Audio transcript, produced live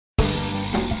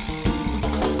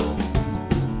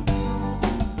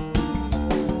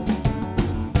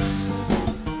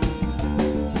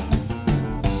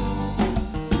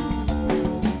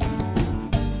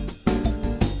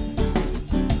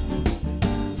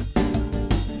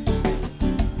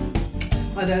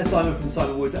Hi there, Simon from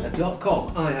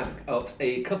simonwoods.com. I have got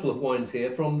a couple of wines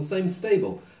here from the same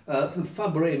stable, from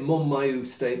Fabre Montmayou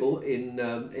stable in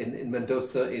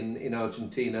Mendoza in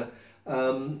Argentina.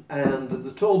 And there's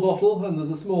a tall bottle and there's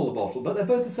a smaller bottle, but they're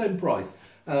both the same price.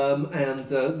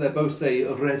 They're both say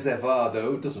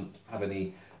Reservado, doesn't have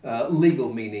any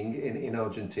legal meaning in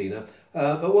Argentina.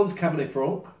 But one's Cabernet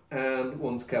Franc and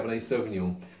one's Cabernet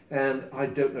Sauvignon. And I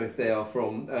don't know if they are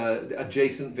from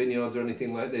adjacent vineyards or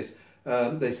anything like this.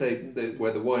 They say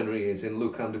where the winery is in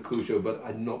Lucan de Cujo, but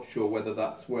I'm not sure whether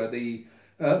that's where the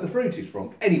fruit is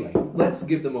from. Anyway, let's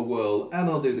give them a whirl, and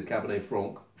I'll do the Cabernet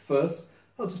Franc first.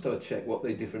 I'll just have a check what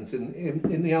the difference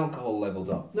in the alcohol levels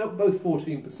are. No, both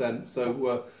 14%,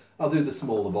 so I'll do the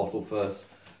smaller bottle first.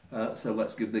 So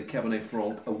let's give the Cabernet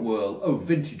Franc a whirl. Oh,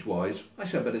 vintage-wise,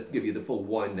 actually I better give you the full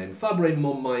wine name. Fabre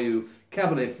Montmayou,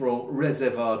 Cabernet Franc,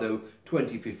 Reservado,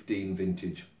 2015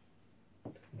 vintage.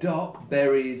 Dark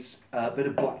berries, a bit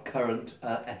of blackcurrant,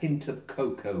 a hint of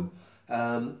cocoa,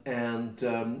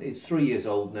 it's 3 years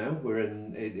old now. We're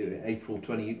in April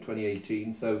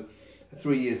 2018, so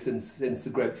 3 years since the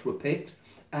grapes were picked,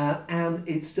 and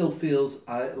it still feels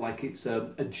like it's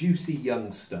a juicy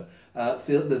youngster.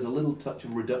 There's a little touch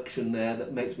of reduction there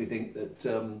that makes me think that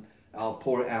I'll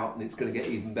pour it out and it's going to get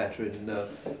even better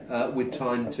with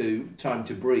time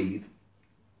to breathe.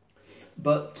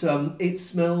 But it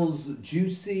smells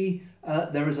juicy.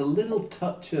 There is a little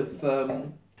touch of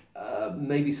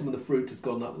maybe some of the fruit has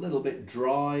gone a little bit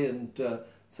dry, and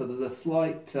so there's a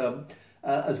slight,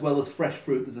 as well as fresh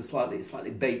fruit, there's a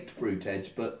slightly baked fruit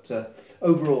edge. But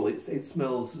overall, it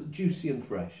smells juicy and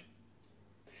fresh.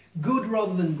 Good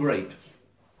rather than great.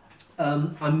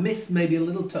 I miss maybe a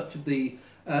little touch of the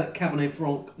Cabernet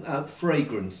Franc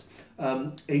fragrance.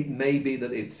 It may be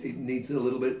that it needs a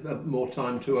little bit more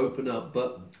time to open up,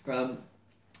 but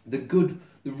the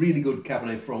really good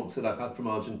Cabernet Francs that I've had from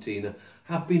Argentina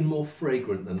have been more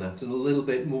fragrant than that and a little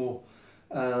bit more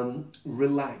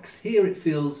relaxed. Here it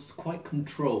feels quite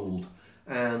controlled,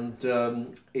 and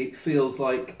it feels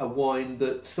like a wine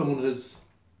that someone has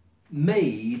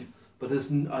made, but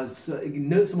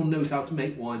someone knows how to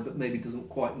make wine, but maybe doesn't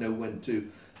quite know when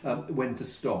to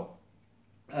stop.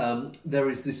 There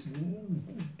is this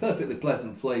perfectly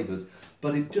pleasant flavours,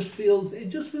 but it just feels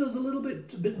a little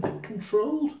bit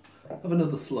controlled. Have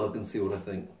another slug and see what I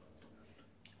think.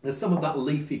 There's some of that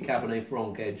leafy Cabernet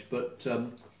Franc edge, but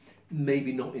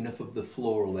maybe not enough of the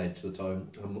floral edge that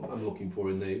I'm looking for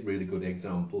in the really good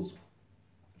examples.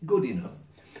 Good enough.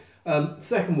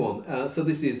 Second one. So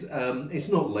this is it's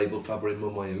not labelled Fabre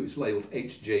Montmayou. It's labelled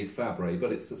HJ Fabre,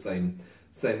 but it's the same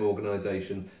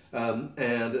organisation.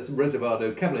 And it's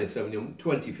Reservado Cabernet Sauvignon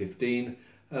 2015.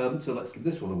 So let's give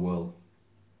this one a whirl.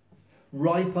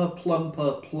 Riper,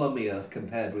 plumper, plummier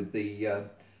compared with the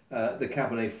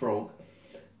Cabernet Franc.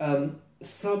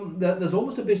 There's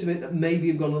almost a bit of it that maybe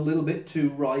you've gone a little bit too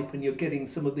ripe, and you're getting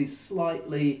some of these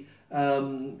slightly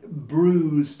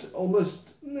bruised,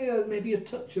 almost maybe a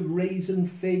touch of raisin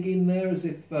fig in there, as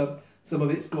if some of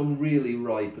it's gone really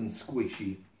ripe and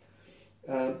squishy.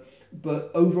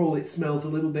 But overall it smells a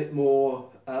little bit more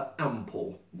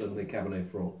ample than the Cabernet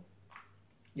Franc.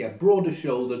 Yeah, broader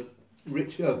shouldered,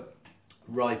 richer,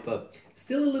 riper.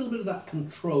 Still a little bit of that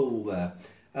control there.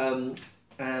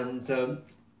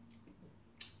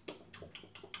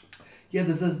 Yeah,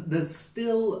 there's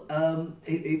still,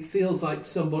 it feels like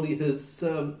somebody has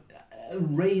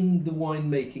reined the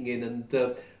winemaking in and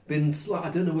been, I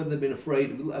don't know whether they've been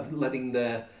afraid of letting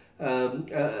their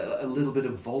a little bit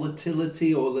of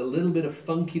volatility or a little bit of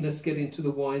funkiness get into the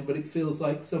wine, but it feels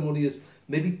like somebody has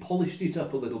maybe polished it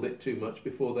up a little bit too much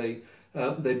before they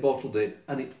bottled it.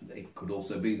 And it could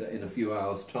also be that in a few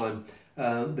hours' time,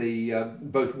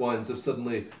 both wines have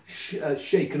suddenly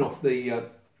shaken off the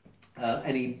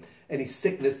any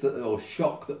sickness or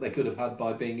shock that they could have had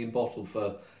by being in bottle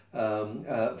for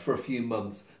a few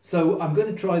months. So I'm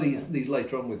going to try these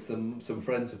later on with some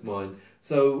friends of mine.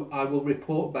 So I will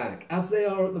report back as they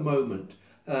are at the moment.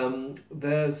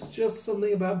 There's just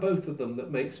something about both of them that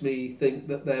makes me think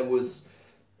that there was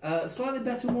slightly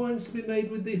better wines to be made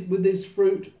with this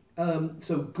fruit.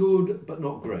 So good, but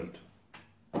not great.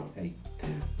 Hey,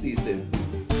 see you soon.